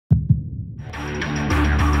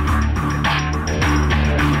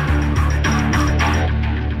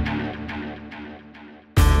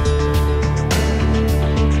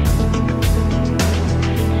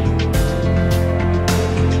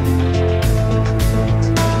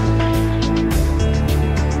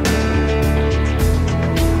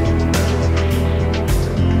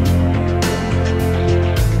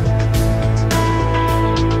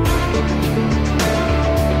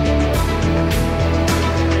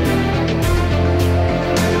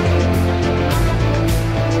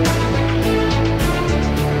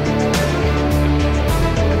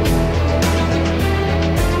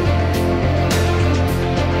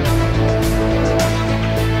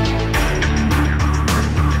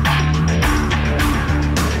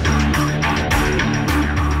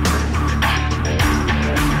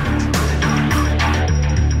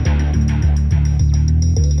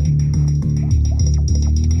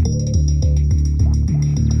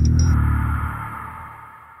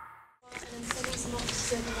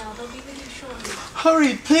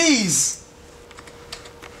Hurry, please!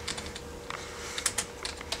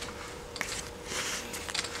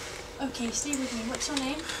 Okay, stay with me. What's your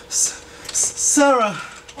name? Sarah.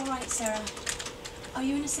 Alright, Sarah. Are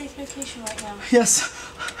you in a safe location right now? Yes,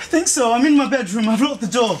 I think so. I'm in my bedroom. I've locked the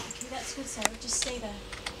door. Okay, that's good, Sarah. Just stay there.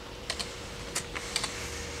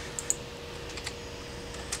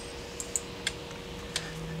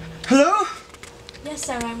 Hello? Yes,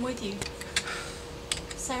 Sarah, I'm with you.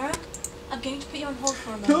 Sarah, I'm going to put you on hold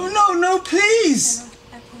for a moment. No, please! Sarah,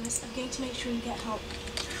 I promise. I'm going to make sure you get help.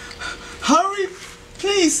 Hurry,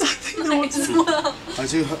 please! I think they want to... Well. I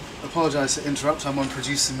do apologise to interrupt. I'm on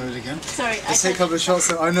producer mode again. Sorry, Let's take a couple of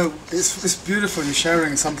shots. I know it's beautiful. You're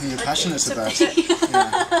sharing something you're passionate about. Can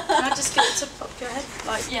I just get it to pop your head?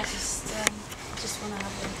 Like, yeah, just want to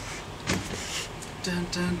have a... Dun,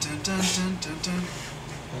 dun, dun, dun, dun, dun, dun.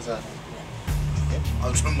 What's that? Yeah.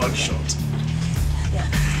 I'll do a mug shot. Yeah.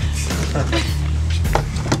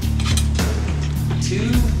 2,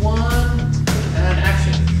 1, and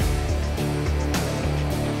action.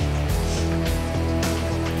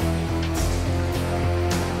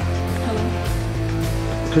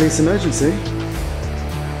 Hello? Police emergency?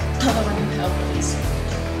 Hello, I need help, please.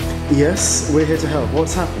 Yes, we're here to help.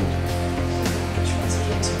 What's happened? Which one's the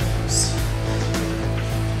interviews?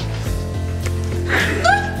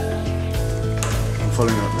 I'm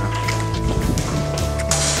following up now.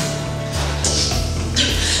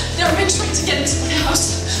 They're been trying to get into my house.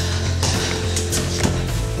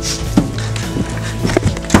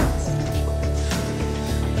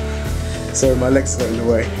 Sorry, my legs got in the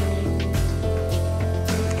way.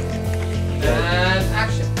 And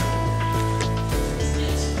action.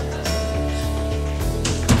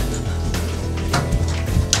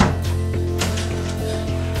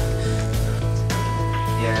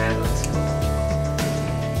 Yeah, let's go.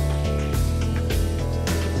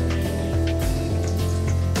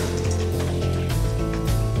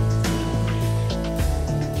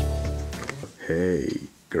 Hey,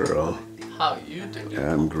 girl. How you doing?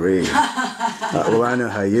 I'm great. Well, I know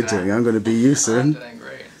how you're doing. I'm going to be you I'm soon. doing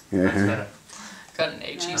great. Yeah. Got an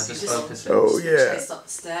HEC. Oh, yeah. Chased up the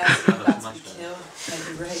stairs, about to be killed,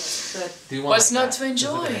 maybe raped, but What's not to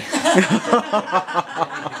enjoy?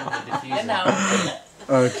 you know,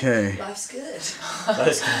 Okay. life's good.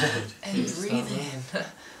 And breathe in.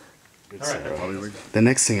 The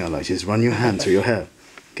next thing I like is run your hand through your hair.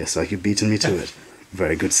 Guess like you've beaten me to it.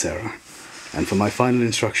 Very good, Sarah. And for my final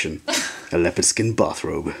instruction, a leopard skin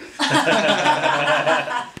bathrobe.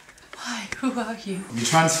 Hi, who are you? You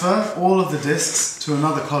transfer all of the discs to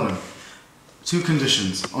another column. 2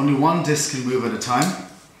 conditions. Only one disc can move at a time.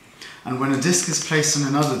 And when a disc is placed on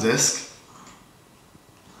another disc,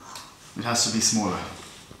 it has to be smaller.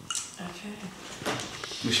 Okay.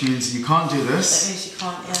 Which means you can't do That this. means you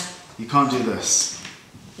can't, yeah. You can't do this.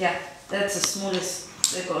 Yeah, that's the smallest.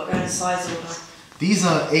 They've got to go in size order. These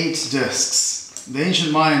are 8 discs. The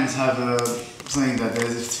ancient Mayans have a saying that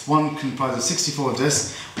if one comprises 64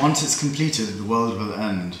 discs, once it's completed, the world will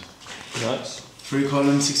end. Nice. 3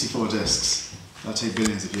 columns, 64 discs. That'll take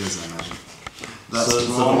billions of years, I imagine. That's So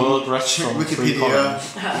the world rests Check from 3 Wikipedia.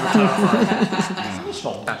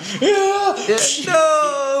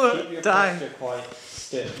 No! Die! Quite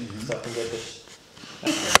stiff, so I can get this.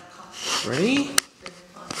 Ready?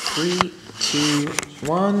 3, 2,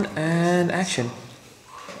 1, and action.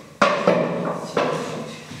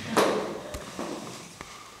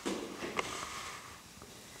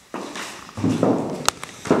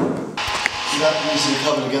 That needs to be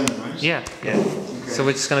covered again then, right? Yeah. So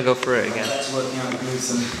we're just gonna go through it again. That's working out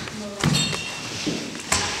gruesome.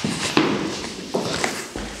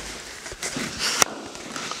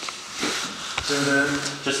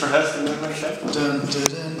 Just rehearse the movement, chef.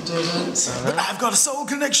 But I've got a soul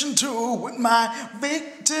connection too with my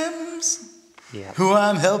victims, Yeah. who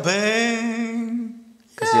I'm helping.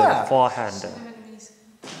 Because you're the four-hander.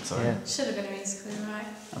 Sorry, Yeah. Should have been a musical, right?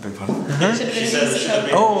 I beg pardon. Should have been a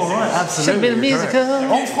musical. Oh right, absolutely. Should have been a musical.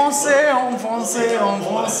 En français, en français, en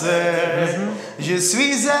français. Je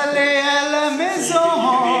suis allé à la maison,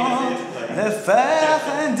 le faire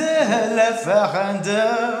un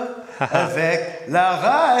deux, avec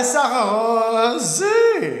Lara et Sarah Rose. And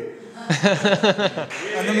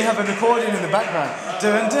then we have an accordion in the background.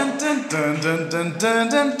 Dun dun dun dun dun dun dun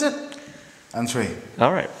dun dun. And 3.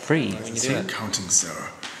 All right, 3. Can you do Start it? counting, Sarah.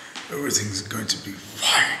 Everything's going to be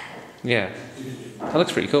fine. Yeah. That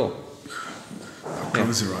looks pretty cool. Now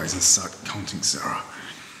close your eyes and start counting, Sarah.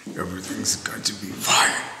 Everything's going to be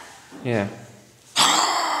fine. Yeah.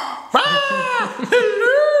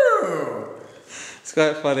 Hello! It's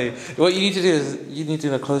quite funny. What you need to do is you need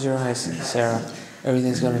to close your eyes, Sarah.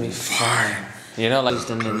 Everything's gonna be fine. You know, like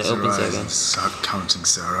in the Close your open eyes again. and start counting,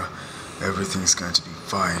 Sarah. Everything's going to be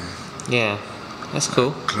fine. Yeah, that's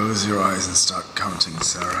cool. Close your eyes and start counting,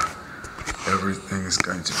 Sarah. Everything's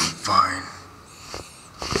going to be fine.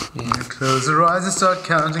 Yeah. Close your eyes and start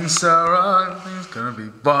counting, Sarah. Everything's gonna be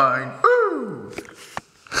fine. Woo!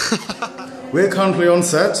 We're currently on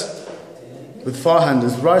set with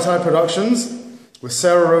Farhanders Right Eye Productions, with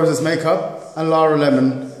Sarah Rose's makeup and Lara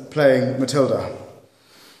Lemon playing Matilda.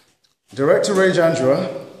 Director Rey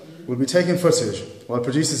Janjua will be taking footage, while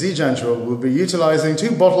producer Z Janjua will be utilising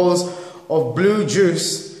 2 bottles of blue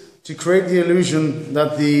juice to create the illusion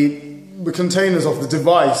that the containers of the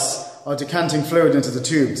device are decanting fluid into the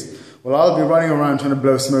tubes. Well, I'll be running around trying to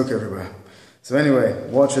blow smoke everywhere. So anyway,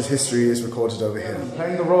 watch as history is recorded over here.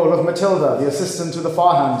 Playing the role of Matilda, the assistant to the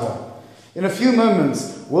Farhander. In a few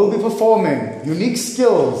moments, we'll be performing unique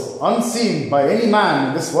skills unseen by any man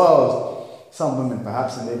in this world. Some women,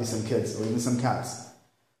 perhaps, and maybe some kids, or even some cats.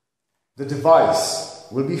 The device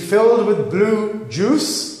will be filled with blue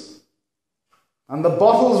juice, and the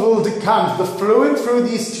bottles will decant the fluid through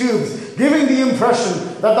these tubes, giving the impression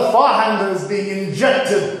that the Farhander is being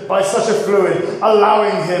injected by such a fluid,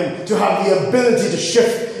 allowing him to have the ability to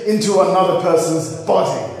shift into another person's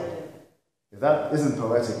body. If that isn't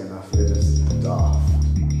poetic enough, you're just daft.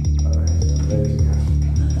 Alright, there you go.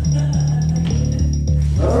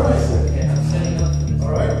 Alright.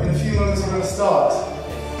 Alright, in a few moments we're going to start.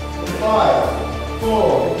 5,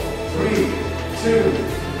 4, 3, 2,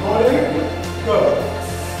 recording. Go.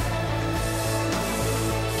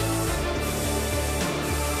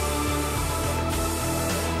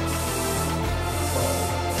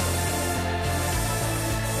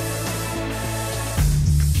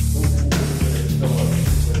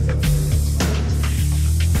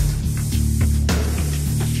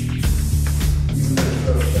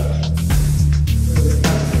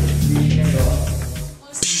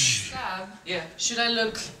 Yeah. Should I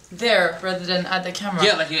look there rather than at the camera?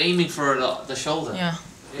 Yeah, like you're aiming for the shoulder. Yeah.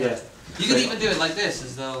 Yeah. You could even do it like this,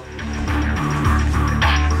 as though.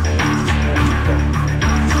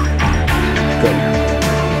 Go.